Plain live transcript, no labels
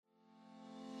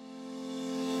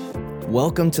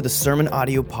Welcome to the Sermon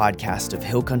Audio Podcast of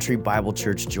Hill Country Bible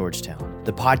Church, Georgetown.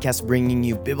 The podcast bringing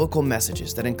you biblical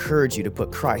messages that encourage you to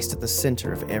put Christ at the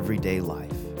center of everyday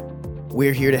life.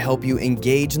 We're here to help you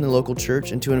engage in the local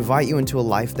church and to invite you into a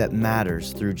life that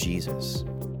matters through Jesus.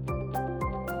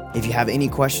 If you have any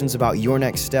questions about your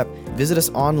next step, visit us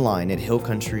online at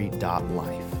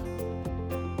hillcountry.life.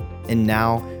 And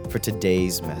now for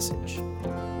today's message.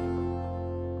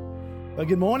 Well,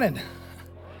 good morning.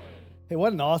 Hey,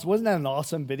 wasn't that an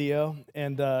awesome video?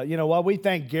 And, while we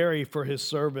thank Gary for his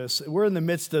service, we're in the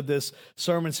midst of this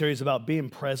sermon series about being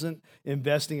present,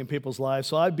 investing in people's lives.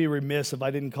 So I'd be remiss if I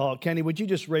didn't call it. Kenny, would you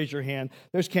just raise your hand?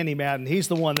 There's Kenny Madden. He's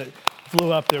the one that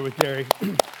flew up there with Gary.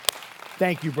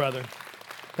 Thank you, brother.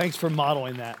 Thanks for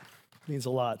modeling that. It means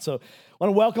a lot. So I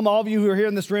want to welcome all of you who are here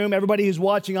in this room, everybody who's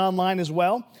watching online as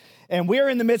well. And we're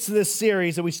in the midst of this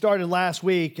series that we started last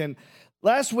week. And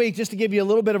last week, just to give you a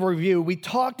little bit of a review, we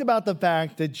talked about the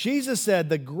fact that Jesus said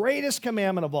the greatest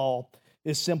commandment of all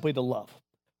is simply to love.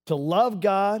 To love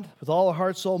God with all our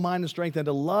heart, soul, mind, and strength, and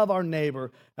to love our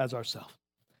neighbor as ourselves.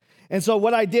 And so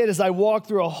what I did is I walked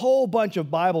through a whole bunch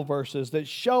of Bible verses that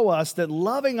show us that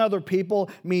loving other people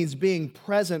means being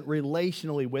present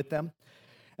relationally with them.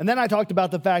 And then I talked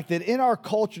about the fact that in our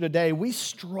culture today, we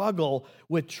struggle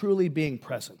with truly being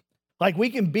present. Like we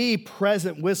can be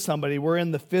present with somebody. We're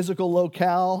in the physical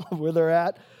locale where they're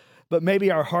at, but maybe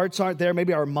our hearts aren't there.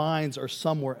 Maybe our minds are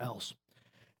somewhere else.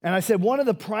 And I said one of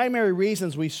the primary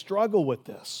reasons we struggle with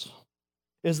this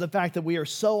is the fact that we are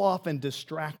so often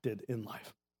distracted in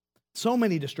life. So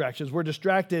many distractions. We're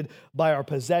distracted by our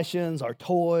possessions, our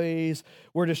toys.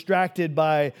 We're distracted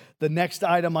by the next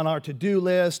item on our to-do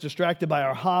list, distracted by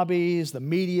our hobbies, the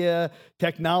media,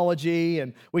 technology.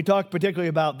 And we talk particularly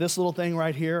about this little thing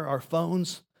right here, our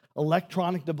phones,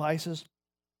 electronic devices.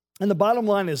 And the bottom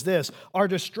line is this: our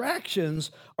distractions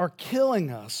are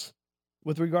killing us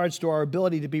with regards to our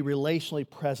ability to be relationally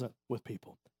present with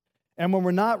people. And when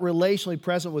we're not relationally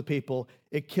present with people,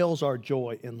 it kills our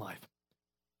joy in life.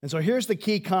 And so here's the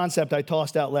key concept I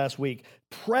tossed out last week.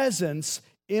 Presence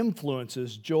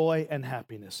influences joy and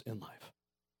happiness in life.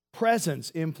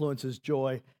 Presence influences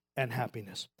joy and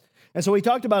happiness. And so we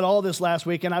talked about all this last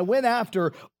week, and I went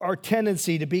after our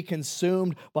tendency to be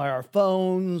consumed by our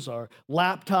phones, our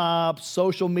laptops,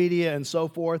 social media, and so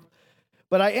forth.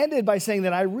 But I ended by saying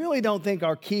that I really don't think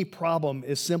our key problem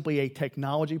is simply a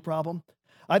technology problem.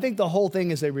 I think the whole thing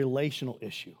is a relational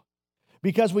issue.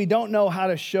 Because we don't know how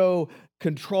to show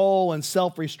control and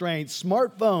self-restraint,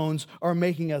 smartphones are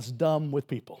making us dumb with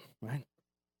people, right?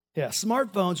 Yeah,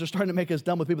 smartphones are starting to make us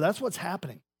dumb with people. That's what's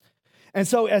happening. And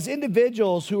so as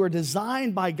individuals who are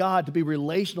designed by God to be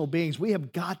relational beings, we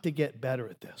have got to get better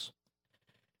at this.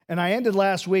 And I ended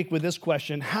last week with this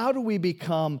question: how do we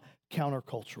become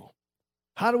countercultural?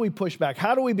 How do we push back?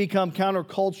 How do we become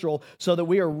countercultural so that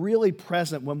we are really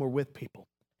present when we're with people?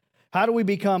 How do we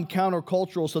become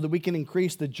countercultural so that we can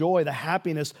increase the joy, the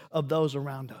happiness of those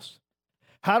around us?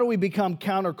 How do we become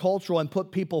countercultural and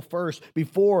put people first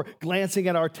before glancing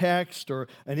at our text or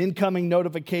an incoming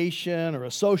notification or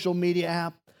a social media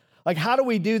app? Like, how do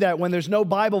we do that when there's no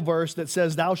Bible verse that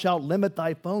says, "Thou shalt limit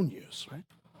thy phone use," right?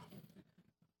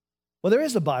 Well, there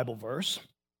is a Bible verse,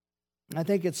 and I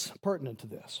think it's pertinent to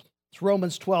this. It's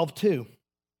Romans 12:2. It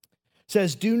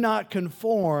says, "Do not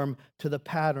conform to the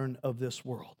pattern of this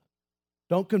world."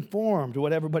 Don't conform to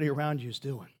what everybody around you is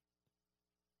doing.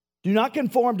 Do not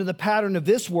conform to the pattern of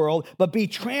this world, but be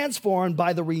transformed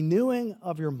by the renewing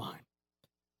of your mind.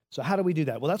 So how do we do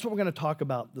that? Well, that's what we're going to talk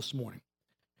about this morning.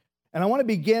 And I want to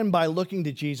begin by looking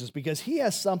to Jesus because he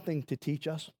has something to teach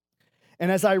us. And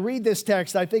as I read this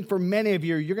text, I think for many of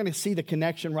you, you're going to see the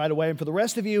connection right away. And for the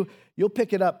rest of you, you'll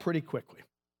pick it up pretty quickly.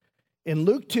 In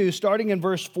Luke 2, starting in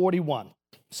verse 41,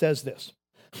 says this.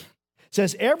 It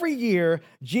says, every year,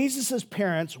 Jesus'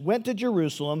 parents went to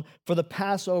Jerusalem for the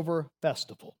Passover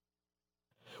festival.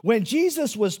 When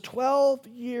Jesus was 12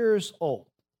 years old,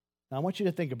 now I want you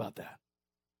to think about that.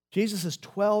 Jesus is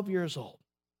 12 years old.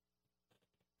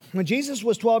 When Jesus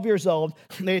was 12 years old,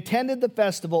 they attended the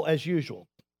festival as usual.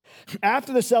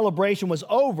 After the celebration was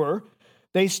over,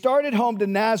 they started home to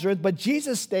Nazareth, but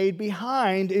Jesus stayed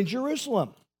behind in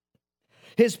Jerusalem.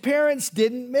 His parents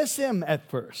didn't miss him at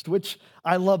first, which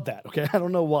I love that, okay? I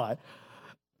don't know why.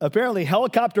 Apparently,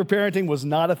 helicopter parenting was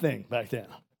not a thing back then.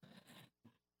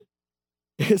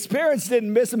 His parents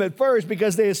didn't miss him at first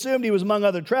because they assumed he was among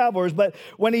other travelers, but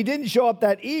when he didn't show up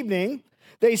that evening,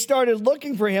 they started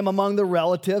looking for him among the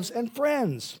relatives and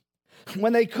friends.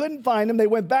 When they couldn't find him, they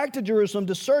went back to Jerusalem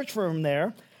to search for him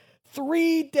there.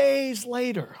 3 days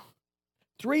later,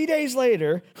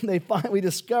 they finally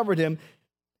discovered him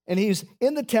And he's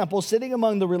in the temple, sitting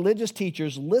among the religious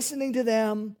teachers, listening to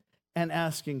them and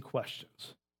asking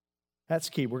questions. That's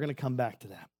key. We're going to come back to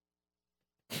that.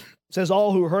 It says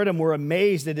all who heard him were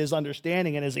amazed at his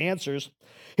understanding and his answers.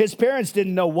 His parents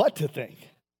didn't know what to think.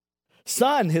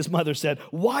 Son, his mother said,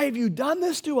 why have you done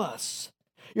this to us?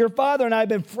 Your father and I have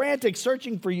been frantic,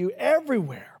 searching for you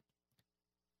everywhere.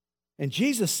 And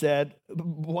Jesus said,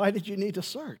 why did you need to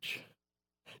search?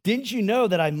 Didn't you know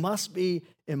that I must be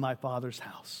in my Father's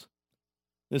house?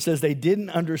 It says they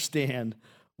didn't understand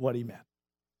what he meant.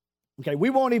 Okay, we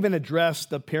won't even address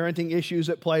the parenting issues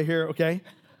at play here, okay?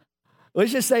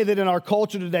 Let's just say that in our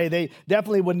culture today, they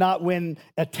definitely would not win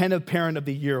Attentive Parent of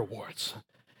the Year awards.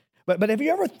 But have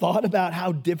you ever thought about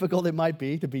how difficult it might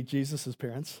be to be Jesus'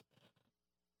 parents?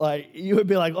 Like, you would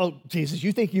be like, oh, Jesus,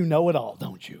 you think you know it all,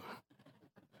 don't you?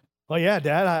 Well, yeah,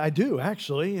 Dad, I do,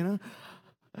 actually, you know.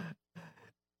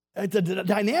 The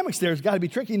dynamics there has got to be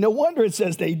tricky. No wonder it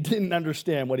says they didn't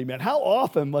understand what he meant. How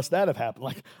often must that have happened?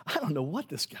 Like, I don't know what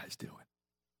this guy's doing.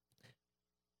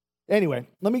 Anyway,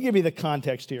 let me give you the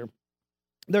context here.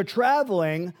 They're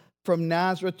traveling from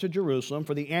Nazareth to Jerusalem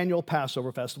for the annual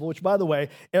Passover festival, which, by the way,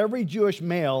 every Jewish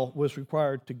male was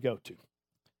required to go to.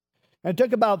 And it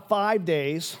took about 5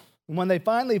 days. And when they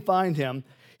finally find him,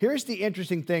 here's the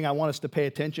interesting thing I want us to pay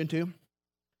attention to.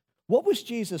 What was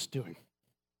Jesus doing?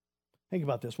 Think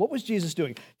about this. What was Jesus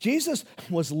doing? Jesus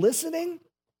was listening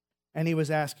and he was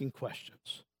asking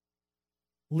questions.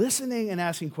 Listening and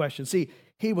asking questions. See,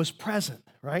 he was present,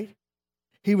 right?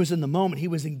 He was in the moment. He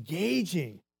was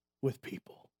engaging with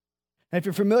people. And if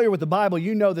you're familiar with the Bible,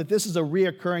 you know that this is a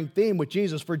reoccurring theme with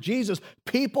Jesus. For Jesus,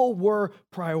 people were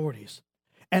priorities.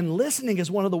 And listening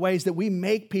is one of the ways that we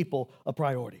make people a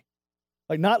priority.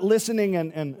 Like not listening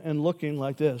and looking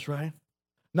like this, right?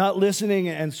 Not listening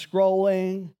and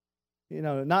scrolling. You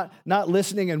know, not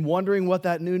listening and wondering what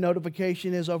that new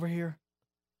notification is over here.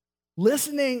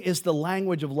 Listening is the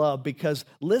language of love because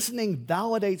listening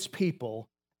validates people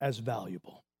as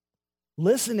valuable.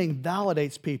 Listening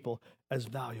validates people as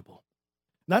valuable.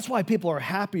 That's why people are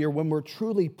happier when we're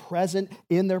truly present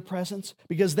in their presence,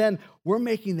 because then we're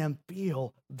making them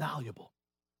feel valuable.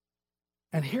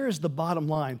 And here's the bottom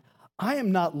line. I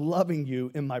am not loving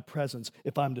you in my presence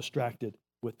if I'm distracted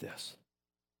with this.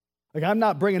 Like, I'm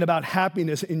not bringing about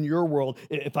happiness in your world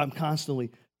if I'm constantly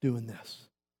doing this.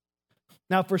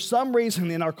 Now, for some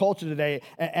reason in our culture today,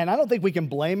 and I don't think we can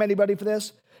blame anybody for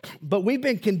this, but we've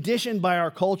been conditioned by our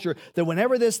culture that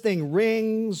whenever this thing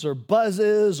rings or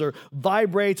buzzes or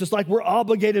vibrates, it's like we're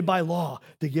obligated by law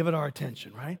to give it our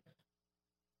attention, right?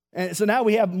 And so now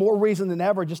we have more reason than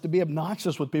ever just to be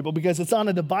obnoxious with people because it's on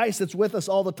a device that's with us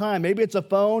all the time. Maybe it's a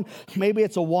phone, maybe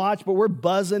it's a watch, but we're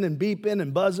buzzing and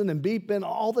beeping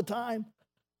all the time.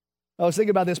 I was thinking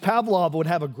about this. Pavlov would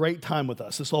have a great time with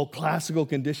us, this whole classical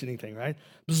conditioning thing, right?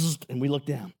 Bzzzt, and we look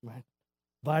down, right?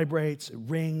 Vibrates, it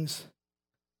rings.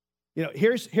 You know,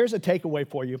 here's a takeaway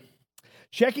for you.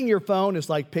 Checking your phone is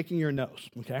like picking your nose,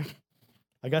 okay?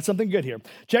 I got something good here.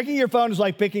 Checking your phone is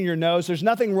like picking your nose. There's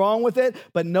nothing wrong with it,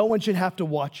 but no one should have to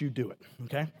watch you do it,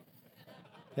 okay?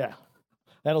 Yeah,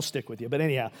 that'll stick with you. But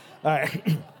anyhow, all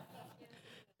right.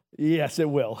 Yes, it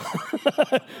will.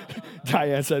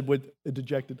 Diane said with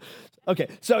dejected. Okay,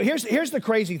 so here's the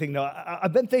crazy thing, though.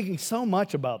 I've been thinking so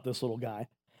much about this little guy.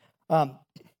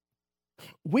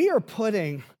 We are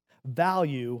putting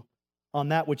value on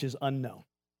that which is unknown.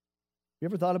 You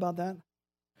ever thought about that?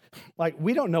 Like,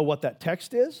 we don't know what that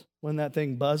text is when that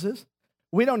thing buzzes.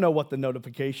 We don't know what the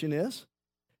notification is.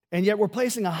 And yet we're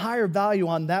placing a higher value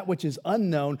on that which is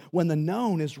unknown when the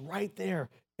known is right there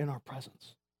in our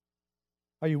presence.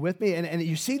 Are you with me? And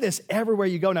you see this everywhere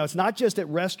you go now. It's not just at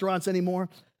restaurants anymore.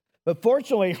 But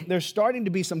fortunately, there's starting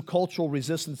to be some cultural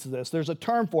resistance to this. There's a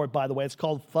term for it, by the way. It's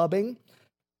called phubbing.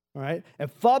 All right? And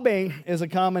phubbing is a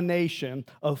combination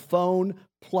of phone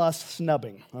plus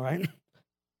snubbing. All right?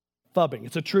 Phubbing.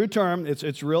 It's a true term.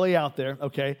 It's really out there,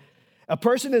 okay? A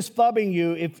person is phubbing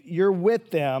you if you're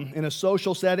with them in a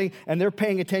social setting and they're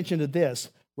paying attention to this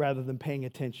rather than paying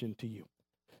attention to you.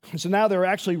 So now there are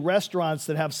actually restaurants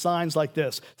that have signs like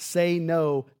this, say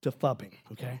no to phubbing,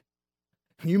 okay?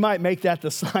 You might make that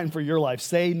the sign for your life,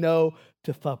 say no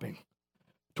to phubbing.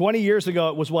 20 years ago,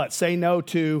 it was what? Say no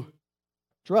to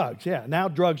drugs. Yeah, now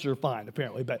drugs are fine,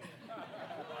 apparently, but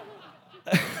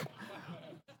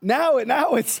now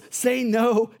it's say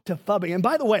no to phubbing. And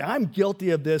by the way, I'm guilty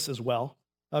of this as well,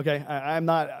 okay? I'm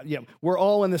not, we're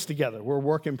all in this together. We're a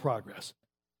work in progress.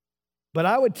 But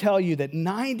I would tell you that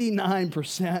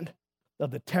 99%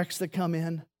 of the texts that come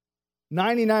in,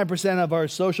 99% of our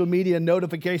social media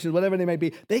notifications, whatever they may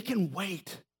be, they can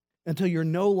wait until you're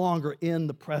no longer in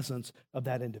the presence of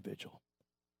that individual.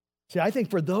 See, I think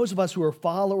for those of us who are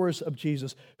followers of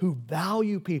Jesus, who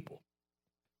value people,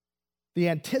 the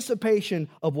anticipation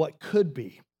of what could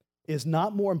be is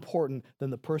not more important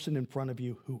than the person in front of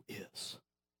you who is.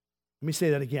 Let me say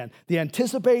that again. The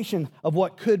anticipation of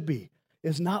what could be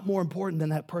is not more important than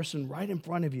that person right in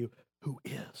front of you who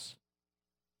is.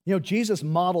 You know, Jesus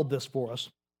modeled this for us.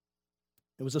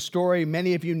 It was a story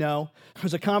many of you know. It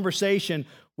was a conversation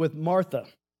with Martha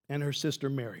and her sister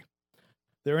Mary.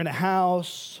 They're in a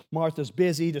house. Martha's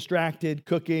busy, distracted,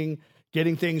 cooking,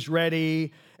 getting things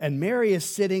ready, and Mary is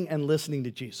sitting and listening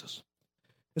to Jesus.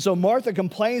 And so Martha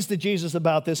complains to Jesus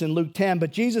about this in Luke 10,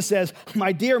 but Jesus says,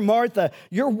 "My dear Martha,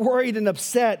 you're worried and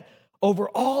upset over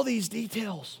all these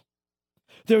details.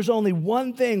 There's only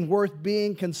one thing worth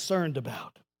being concerned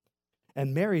about,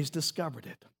 and Mary's discovered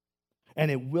it, and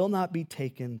it will not be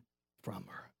taken from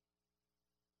her."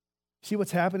 See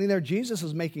what's happening there? Jesus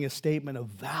is making a statement of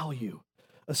value,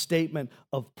 a statement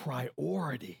of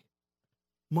priority.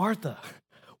 Martha,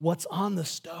 what's on the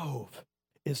stove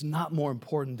is not more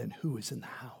important than who is in the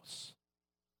house.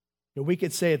 You know, we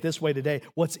could say it this way today: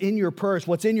 what's in your purse,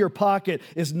 what's in your pocket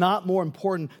is not more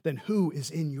important than who is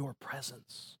in your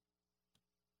presence.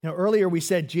 You know, earlier we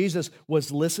said Jesus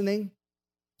was listening,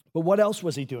 but what else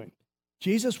was he doing?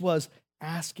 Jesus was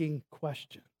asking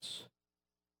questions.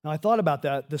 Now, I thought about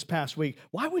that this past week.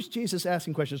 Why was Jesus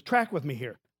asking questions? Track with me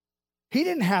here. He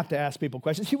didn't have to ask people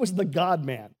questions. He was the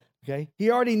God-man, okay? He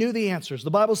already knew the answers.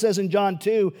 The Bible says in John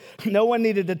 2, no one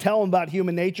needed to tell him about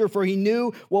human nature, for he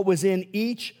knew what was in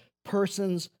each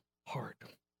person's heart.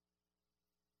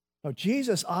 Now,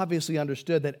 Jesus obviously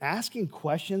understood that asking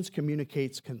questions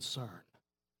communicates concern.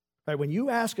 Right? When you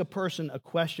ask a person a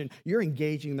question, you're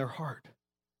engaging their heart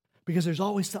because there's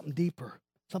always something deeper,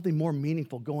 something more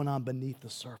meaningful going on beneath the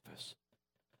surface.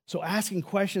 So asking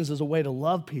questions is a way to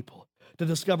love people, to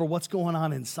discover what's going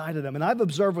on inside of them. And I've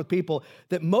observed with people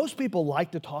that most people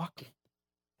like to talk.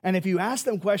 And if you ask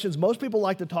them questions, most people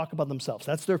like to talk about themselves.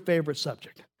 That's their favorite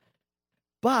subject.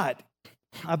 But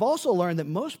I've also learned that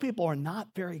most people are not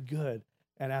very good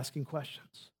at asking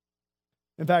questions.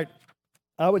 In fact,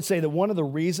 I would say that one of the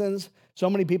reasons so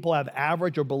many people have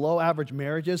average or below average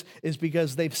marriages is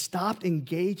because they've stopped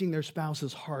engaging their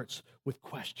spouse's hearts with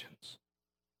questions.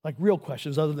 Like real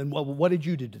questions other than, well, what did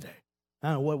you do today?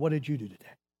 I don't know, what did you do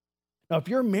today? Now, if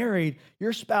you're married,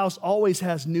 your spouse always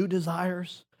has new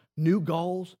desires, new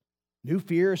goals, new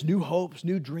fears, new hopes,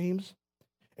 new dreams.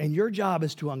 And your job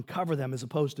is to uncover them as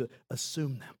opposed to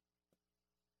assume them.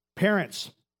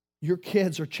 Parents, your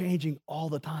kids are changing all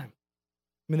the time.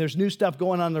 I mean, there's new stuff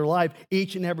going on in their life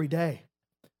each and every day.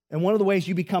 And one of the ways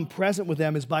you become present with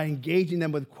them is by engaging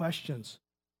them with questions.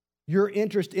 Your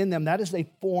interest in them, that is a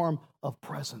form of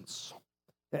presence.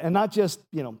 And not just,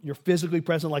 you're physically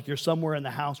present like you're somewhere in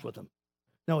the house with them.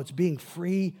 No, it's being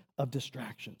free of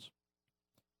distractions.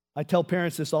 I tell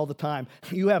parents this all the time.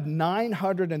 You have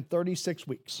 936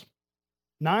 weeks.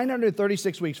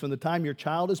 936 weeks from the time your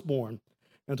child is born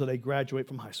until they graduate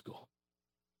from high school.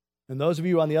 And those of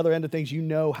you on the other end of things, you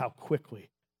know how quickly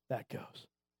that goes.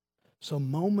 So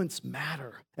moments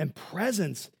matter, and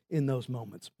presence in those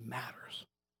moments matters.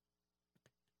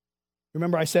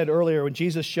 Remember I said earlier when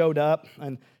Jesus showed up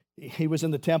and he was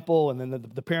in the temple and then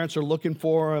the parents are looking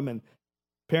for him and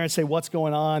parents say, "What's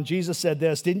going on?" Jesus said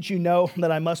this, "Didn't you know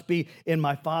that I must be in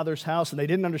my Father's house?" And they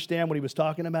didn't understand what he was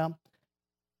talking about.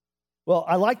 Well,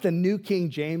 I like the New King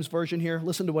James Version here.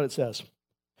 Listen to what it says.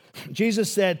 Jesus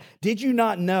said, "Did you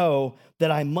not know that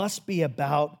I must be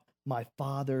about my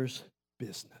Father's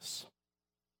business?"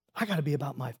 I got to be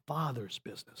about my Father's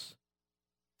business.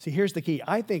 See, here's the key.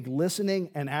 I think listening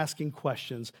and asking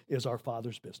questions is our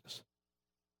Father's business.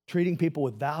 Treating people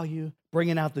with value,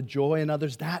 bringing out the joy in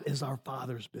others, that is our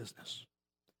Father's business.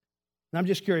 And I'm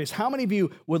just curious, how many of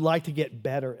you would like to get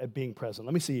better at being present?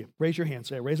 Let me see you. Raise your hand.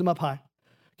 Say, raise them up high.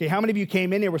 Okay, how many of you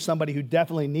came in here with somebody who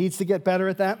definitely needs to get better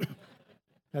at that?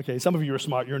 Okay, some of you are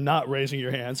smart. You're not raising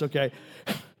your hands, okay?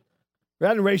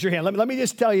 Rather than raise your hand, let me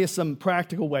just tell you some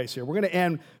practical ways here. We're going to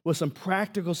end with some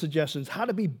practical suggestions how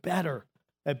to be better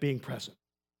at being present.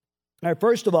 All right,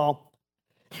 first of all,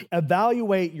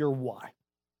 evaluate your why.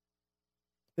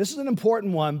 This is an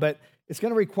important one, but it's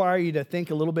going to require you to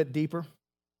think a little bit deeper.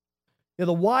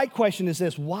 The why question is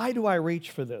this: why do I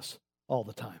reach for this all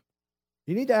the time?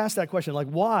 You need to ask that question, like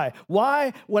why?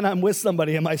 Why, when I'm with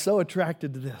somebody, am I so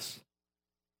attracted to this?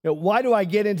 Why do I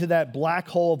get into that black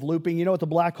hole of looping? You know what the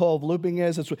black hole of looping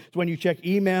is? It's when you check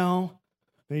email,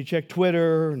 and you check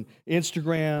Twitter, and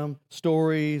Instagram,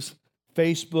 stories,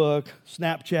 Facebook,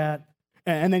 Snapchat,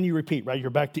 and then you repeat, right?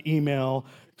 You're back to email,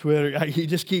 Twitter. You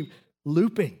just keep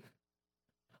looping.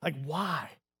 Like, why?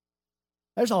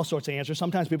 There's all sorts of answers.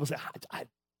 Sometimes people say, I'm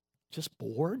just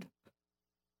bored.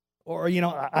 Or,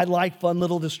 I like fun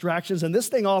little distractions. And this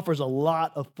thing offers a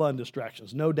lot of fun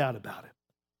distractions, no doubt about it.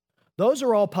 Those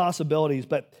are all possibilities.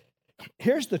 But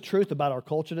here's the truth about our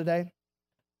culture today.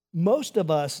 Most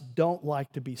of us don't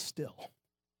like to be still.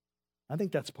 I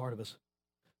think that's part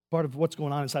of what's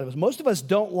going on inside of us. Most of us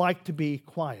don't like to be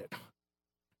quiet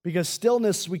because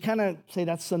stillness, we kind of say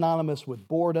that's synonymous with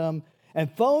boredom. And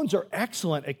phones are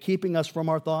excellent at keeping us from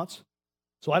our thoughts.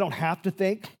 So I don't have to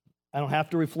think. I don't have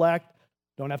to reflect.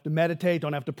 Don't have to meditate.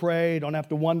 Don't have to pray. Don't have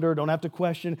to wonder. Don't have to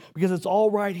question because it's all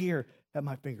right here at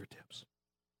my fingertips.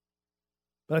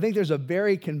 But I think there's a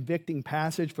very convicting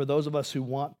passage for those of us who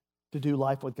want to do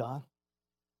life with God.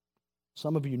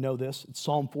 Some of you know this. It's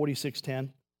Psalm 46:10.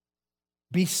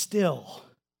 Be still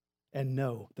and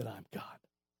know that I'm God.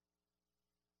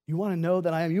 You want to know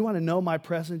that I am? You want to know my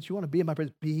presence? You want to be in my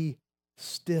presence? Be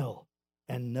still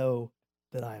and know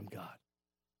that I am God.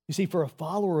 You see, for a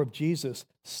follower of Jesus,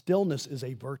 stillness is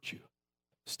a virtue.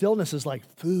 Stillness is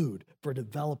like food for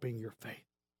developing your faith.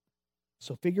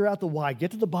 So figure out the why.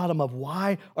 Get to the bottom of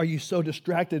why are you so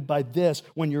distracted by this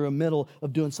when you're in the middle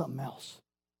of doing something else?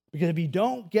 Because if you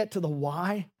don't get to the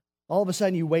why, all of a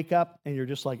sudden you wake up and you're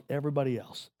just like everybody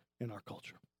else in our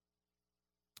culture.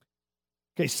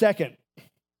 Okay, second,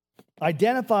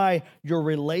 identify your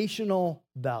relational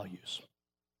values.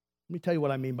 Let me tell you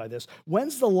what I mean by this.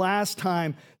 When's the last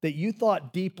time that you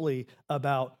thought deeply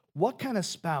about what kind of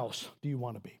spouse do you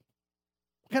want to be?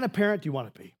 What kind of parent do you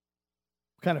want to be?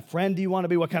 What kind of friend do you want to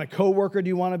be? What kind of coworker do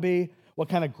you want to be? What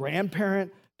kind of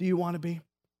grandparent do you want to be?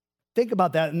 Think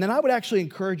about that, and then I would actually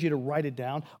encourage you to write it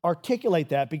down, articulate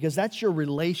that, because that's your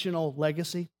relational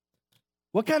legacy.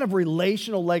 What kind of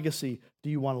relational legacy do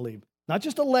you want to leave? Not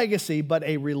just a legacy, but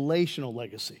a relational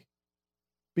legacy.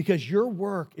 Because your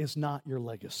work is not your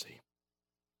legacy.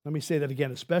 Let me say that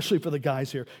again, especially for the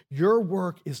guys here. Your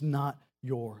work is not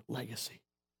your legacy.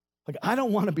 Like, I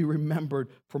don't want to be remembered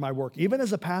for my work, even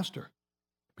as a pastor,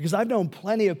 because I've known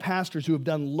plenty of pastors who have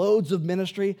done loads of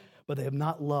ministry, but they have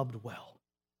not loved well.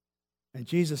 And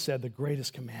Jesus said the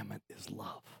greatest commandment is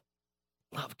love.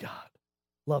 Love God.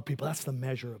 Love people. That's the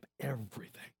measure of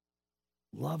everything.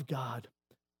 Love God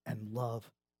and love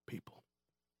people.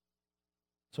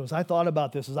 So as I thought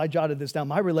about this, as I jotted this down,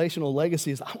 my relational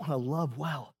legacy is I want to love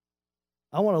well.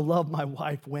 I want to love my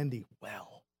wife, Wendy,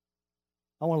 well.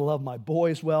 I want to love my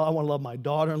boys well. I want to love my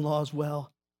daughter-in-laws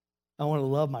well. I want to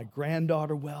love my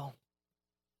granddaughter well.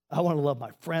 I want to love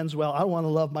my friends well. I want to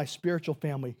love my spiritual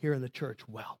family here in the church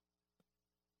well.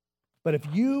 But if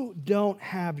you don't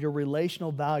have your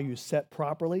relational values set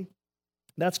properly,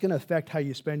 that's going to affect how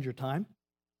you spend your time.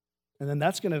 And then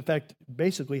that's going to affect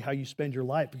basically how you spend your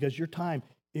life, because your time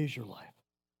is your life.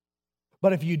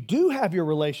 But if you do have your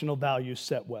relational values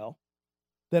set well,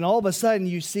 then all of a sudden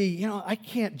you see, I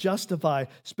can't justify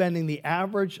spending the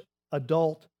average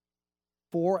adult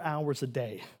 4 hours a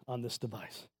day on this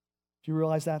device. Do you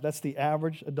realize that? That's the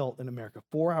average adult in America,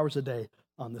 4 hours a day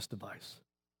on this device.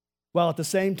 While at the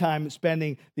same time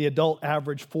spending the adult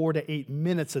average 4 to 8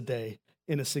 minutes a day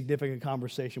in a significant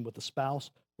conversation with a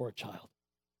spouse or a child.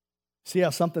 See how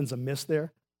something's amiss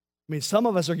there? I mean, some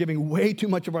of us are giving way too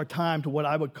much of our time to what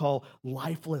I would call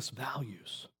lifeless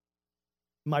values.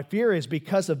 My fear is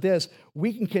because of this,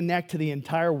 we can connect to the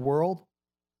entire world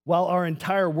while our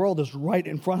entire world is right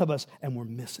in front of us and we're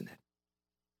missing it.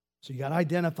 So you got to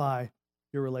identify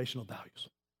your relational values.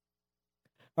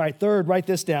 All right, third, write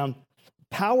this down.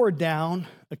 Power down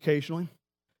occasionally.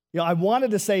 I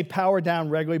wanted to say power down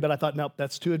regularly, but I thought, nope,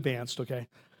 that's too advanced, okay?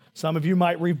 Some of you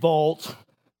might revolt.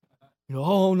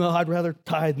 Oh, no, I'd rather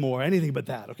tithe more, anything but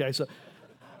that, okay? So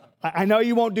I know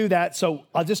you won't do that, so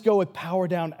I'll just go with power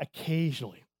down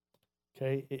occasionally,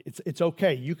 okay? It's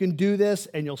okay. You can do this,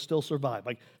 and you'll still survive.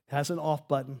 Like, it has an off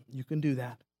button. You can do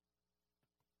that.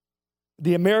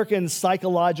 The American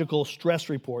Psychological Stress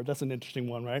Report, that's an interesting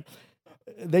one, right?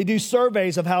 They do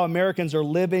surveys of how Americans are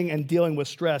living and dealing with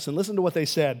stress. And listen to what they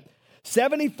said.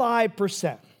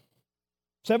 75%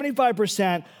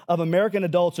 of American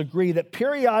adults agree that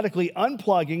periodically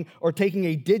unplugging or taking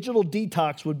a digital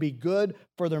detox would be good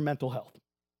for their mental health.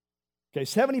 Okay,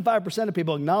 75% of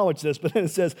people acknowledge this, but then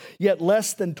it says, yet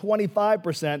less than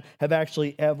 25% have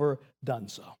actually ever done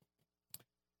so.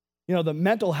 The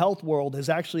mental health world has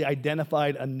actually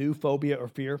identified a new phobia or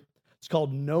fear. It's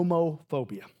called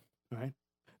nomophobia. Right?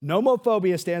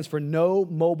 Nomophobia stands for no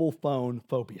mobile phone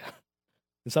phobia.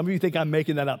 And some of you think I'm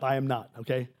making that up. I am not,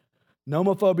 okay?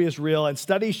 Nomophobia is real, and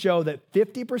studies show that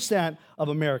 50% of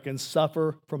Americans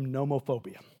suffer from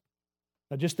nomophobia.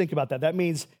 Now just think about that. That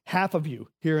means half of you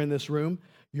here in this room,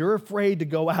 You're afraid to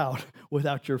go out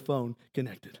without your phone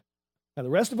connected. Now, the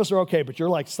rest of us are okay, but you're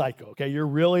like psycho, okay? You're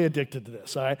really addicted to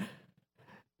this, all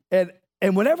right?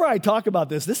 And whenever I talk about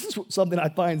this is something I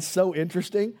find so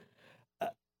interesting.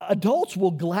 Adults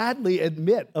will gladly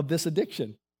admit of this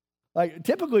addiction. Like,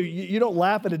 typically, you don't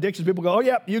laugh at addictions. People go, oh,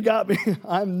 yeah, you got me.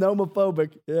 I'm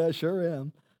nomophobic. Yeah, sure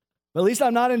am. But at least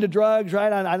I'm not into drugs,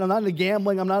 right? I'm not into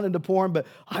gambling. I'm not into porn, but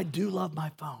I do love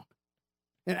my phone.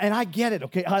 And I get it,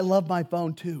 okay? I love my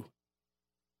phone too.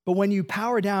 But when you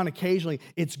power down occasionally,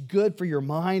 it's good for your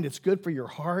mind. It's good for your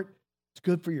heart. It's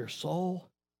good for your soul.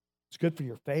 It's good for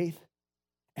your faith.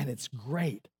 And it's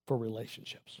great for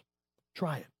relationships.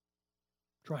 Try it.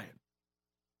 Try it.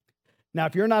 Now,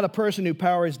 if you're not a person who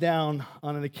powers down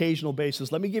on an occasional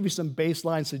basis, let me give you some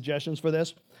baseline suggestions for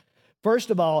this. First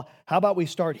of all, how about we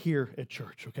start here at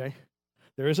church, okay?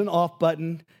 There is an off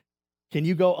button. Can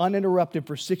you go uninterrupted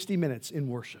for 60 minutes in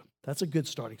worship? That's a good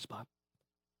starting spot.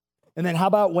 And then how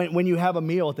about when you have a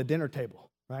meal at the dinner table,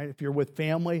 right? If you're with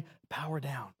family, power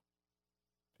down.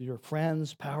 If you're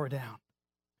friends, power down.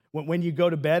 When you go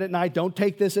to bed at night, don't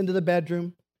take this into the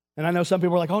bedroom. And I know some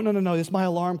people are like, oh, no, this is my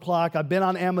alarm clock. I've been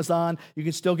on Amazon. You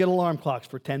can still get alarm clocks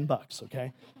for $10,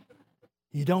 okay?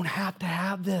 You don't have to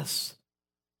have this.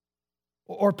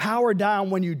 Or power down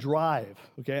when you drive,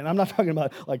 okay? And I'm not talking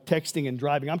about like texting and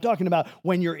driving. I'm talking about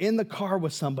when you're in the car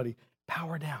with somebody,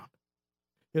 power down.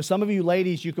 You know, some of you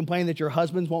ladies, you complain that your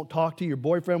husbands won't talk to you, your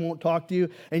boyfriend won't talk to you,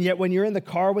 and yet when you're in the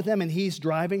car with him and he's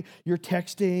driving, you're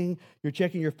texting, you're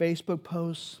checking your Facebook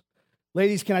posts.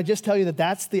 Ladies, can I just tell you that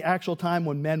that's the actual time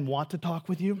when men want to talk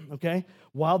with you, okay?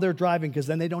 While they're driving, because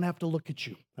then they don't have to look at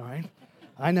you, all right?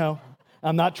 I know.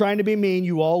 I'm not trying to be mean.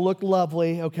 You all look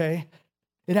lovely, okay?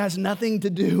 It has nothing to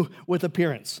do with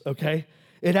appearance, okay?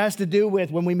 It has to do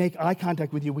with when we make eye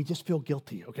contact with you, we just feel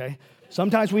guilty, okay?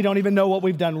 Sometimes we don't even know what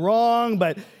we've done wrong,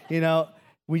 but,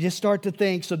 we just start to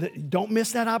think, so that, don't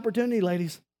miss that opportunity,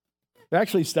 ladies. There are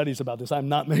actually studies about this. I'm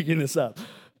not making this up.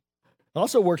 It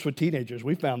also works with teenagers.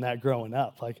 We found that growing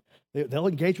up. Like, they'll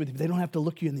engage with you. They don't have to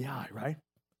look you in the eye, right?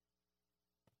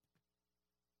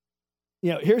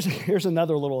 Here's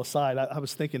another little aside. I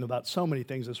was thinking about so many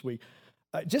things this week.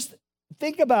 Just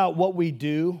think about what we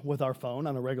do with our phone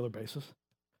on a regular basis.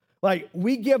 Like,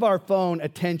 we give our phone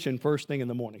attention first thing in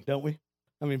the morning, don't we?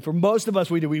 I mean, for most of us,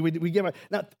 we do. We give our,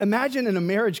 now, imagine in a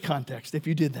marriage context if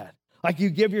you did that. Like, you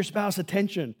give your spouse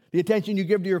attention, the attention you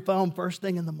give to your phone first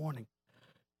thing in the morning.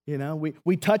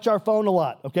 We touch our phone a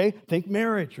lot, okay? Think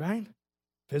marriage, right?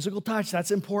 Physical touch,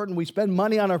 that's important. We spend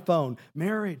money on our phone.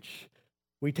 Marriage.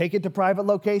 We take it to private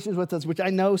locations with us, which I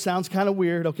know sounds kind of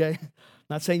weird, okay?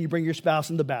 Not saying you bring your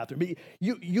spouse in the bathroom, but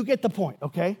you get the point,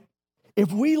 okay?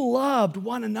 If we loved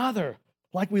one another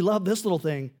like we love this little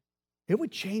thing, it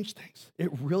would change things.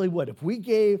 It really would. If we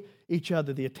gave each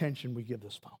other the attention we give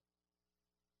this phone,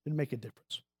 it'd make a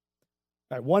difference.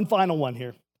 All right, one final one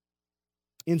here.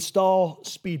 Install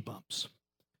speed bumps.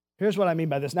 Here's what I mean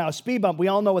by this. Now, a speed bump, we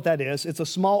all know what that is. It's a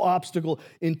small obstacle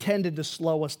intended to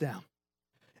slow us down.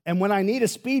 And when I need a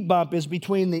speed bump is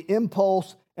between the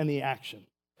impulse and the action.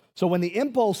 So when the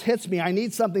impulse hits me, I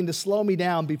need something to slow me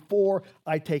down before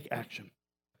I take action.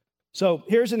 So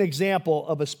here's an example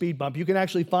of a speed bump. You can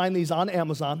actually find these on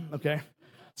Amazon, okay?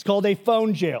 It's called a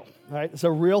phone jail, all right? It's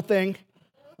a real thing.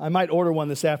 I might order one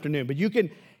this afternoon, but you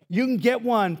can get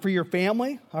one for your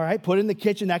family, all right? Put it in the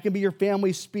kitchen. That can be your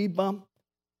family's speed bump.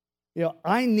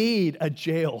 I need a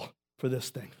jail for this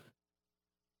thing.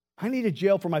 I need a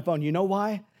jail for my phone. You know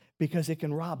why? Because it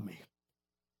can rob me.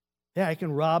 Yeah, it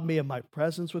can rob me of my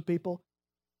presence with people,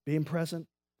 being present.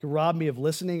 It can rob me of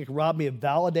listening. It can rob me of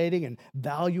validating and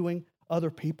valuing other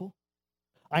people.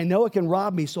 I know it can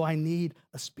rob me, so I need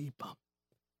a speed bump.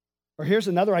 Or here's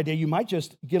another idea. You might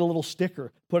just get a little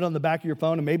sticker, put it on the back of your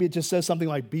phone, and maybe it just says something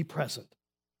like, be present.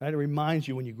 Right? It reminds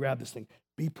you when you grab this thing,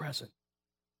 be present.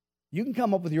 You can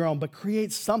come up with your own, but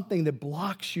create something that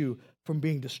blocks you from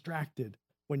being distracted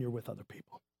when you're with other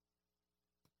people.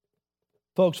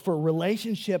 Folks, for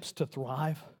relationships to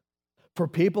thrive, for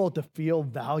people to feel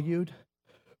valued,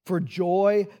 for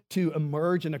joy to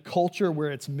emerge in a culture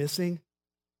where it's missing,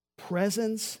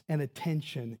 presence and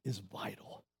attention is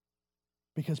vital.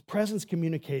 Because presence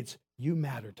communicates, you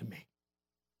matter to me.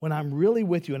 When I'm really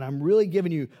with you and I'm really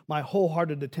giving you my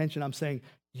wholehearted attention, I'm saying,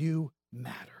 you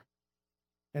matter.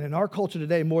 And in our culture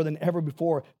today, more than ever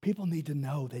before, people need to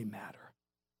know they matter.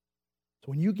 So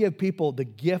when you give people the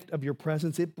gift of your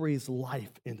presence, it breathes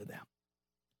life into them.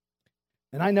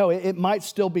 And I know it might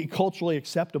still be culturally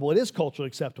acceptable. It is culturally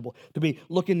acceptable to be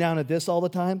looking down at this all the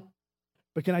time.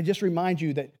 But can I just remind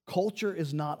you that culture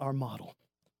is not our model.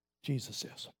 Jesus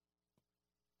is.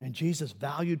 And Jesus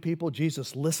valued people.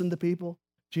 Jesus listened to people.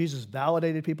 Jesus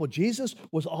validated people. Jesus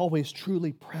was always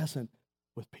truly present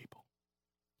with people.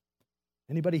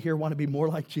 Anybody here want to be more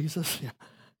like Jesus?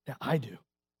 Yeah, I do.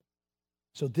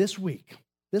 So this week,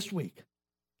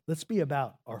 let's be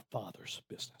about our Father's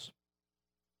business.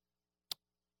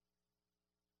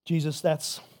 Jesus,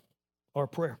 that's our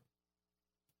prayer.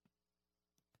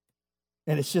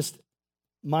 And it's just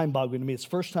mind-boggling to me. It's the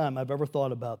first time I've ever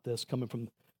thought about this coming from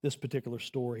this particular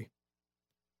story.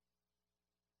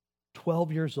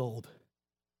 12 years old,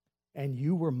 and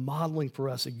you were modeling for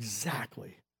us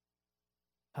exactly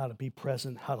how to be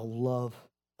present, how to love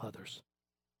others.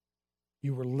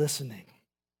 You were listening.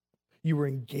 You were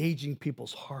engaging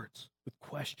people's hearts with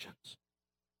questions.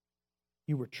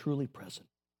 You were truly present.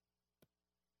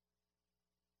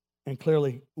 And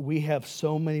clearly, we have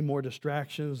so many more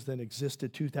distractions than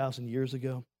existed 2,000 years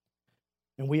ago.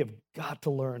 And we have got to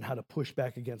learn how to push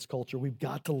back against culture. We've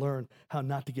got to learn how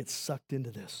not to get sucked into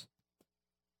this.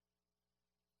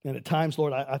 And at times,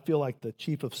 Lord, I feel like the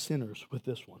chief of sinners with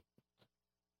this one.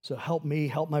 So help me,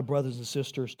 help my brothers and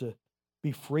sisters to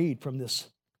be freed from this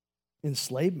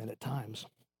enslavement at times,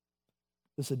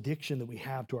 this addiction that we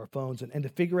have to our phones, and to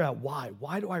figure out why.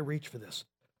 Why do I reach for this?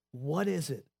 What is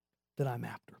it that I'm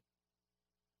after?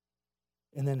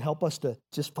 And then help us to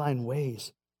just find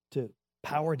ways to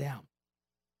power down,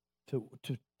 to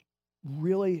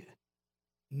really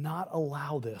not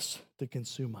allow this to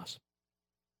consume us.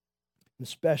 And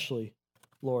especially,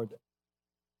 Lord,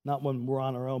 not when we're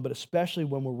on our own, but especially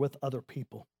when we're with other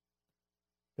people.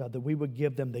 God, that we would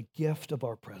give them the gift of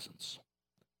our presence,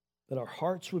 that our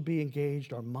hearts would be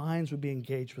engaged, our minds would be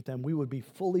engaged with them. We would be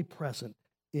fully present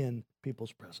in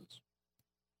people's presence.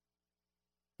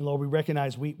 And Lord, we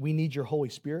recognize we need your Holy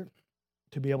Spirit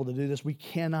to be able to do this. We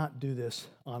cannot do this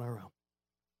on our own.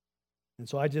 And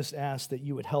so I just ask that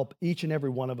you would help each and every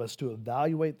one of us to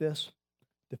evaluate this,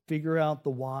 to figure out the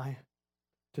why,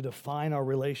 to define our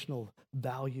relational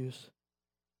values,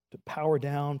 to power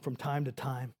down from time to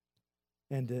time,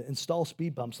 and to install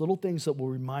speed bumps, little things that will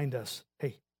remind us,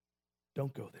 hey,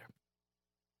 don't go there.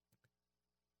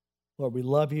 Lord, we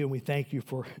love you and we thank you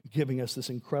for giving us this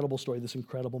incredible story, this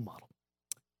incredible model.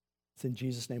 It's in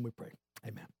Jesus' name we pray.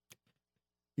 Amen.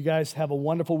 You guys have a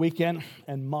wonderful weekend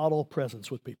and model presence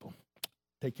with people.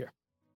 Take care.